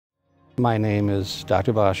My name is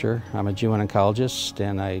Dr. Bosscher. I'm a GYN oncologist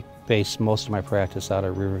and I base most of my practice out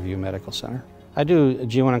of Riverview Medical Center. I do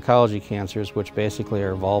GYN oncology cancers, which basically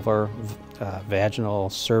are vulvar, vaginal,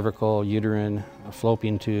 cervical, uterine,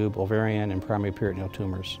 fallopian tube, ovarian, and primary peritoneal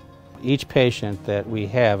tumors. Each patient that we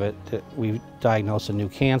have we diagnose a new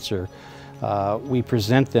cancer, we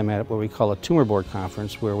present them at what we call a tumor board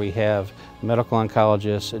conference, where we have medical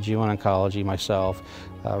oncologists, a GYN oncology, myself,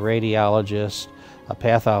 a radiologist, a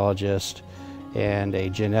pathologist, and a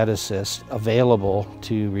geneticist available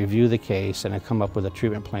to review the case and come up with a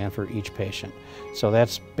treatment plan for each patient. So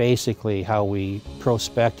that's basically how we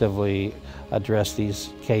prospectively address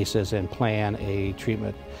these cases and plan a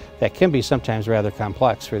treatment that can be sometimes rather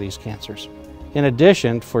complex for these cancers. In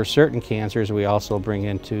addition, for certain cancers, we also bring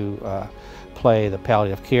into play the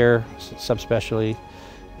palliative care subspecialty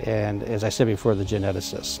and, as I said before, the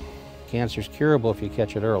geneticist. Cancer is curable if you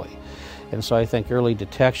catch it early. And so I think early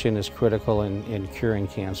detection is critical in curing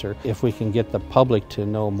cancer. If we can get the public to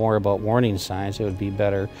know more about warning signs, it would be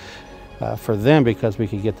better for them, because we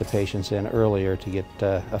could get the patients in earlier to get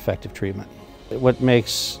effective treatment. What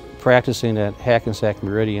makes practicing at Hackensack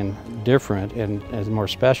Meridian different and more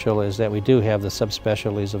special is that we do have the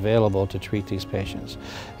subspecialties available to treat these patients.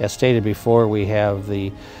 As stated before, we have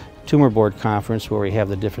the tumor board conference where we have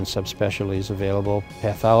the different subspecialties available: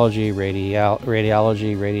 pathology,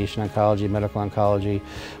 radiology, radiation oncology, medical oncology.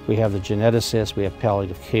 We have the geneticist, we have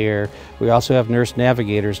palliative care. We also have nurse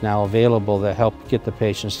navigators now available that help get the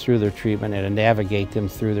patients through their treatment and to navigate them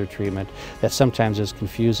through their treatment. That sometimes is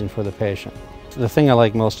confusing for the patient. The thing I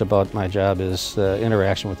like most about my job is the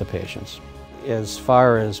interaction with the patients. As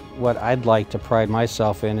far as what I'd like to pride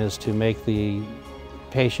myself in is to make the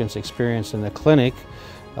patient's experience in the clinic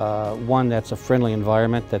one that's a friendly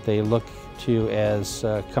environment that they look to as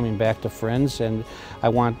coming back to friends, and I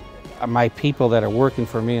want my people that are working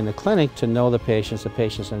for me in the clinic to know the patients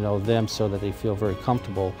to know them, so that they feel very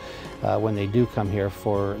comfortable when they do come here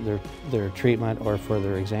for their treatment or for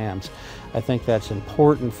their exams. I think that's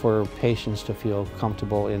important for patients to feel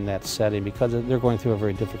comfortable in that setting, because they're going through a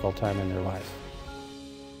very difficult time in their life.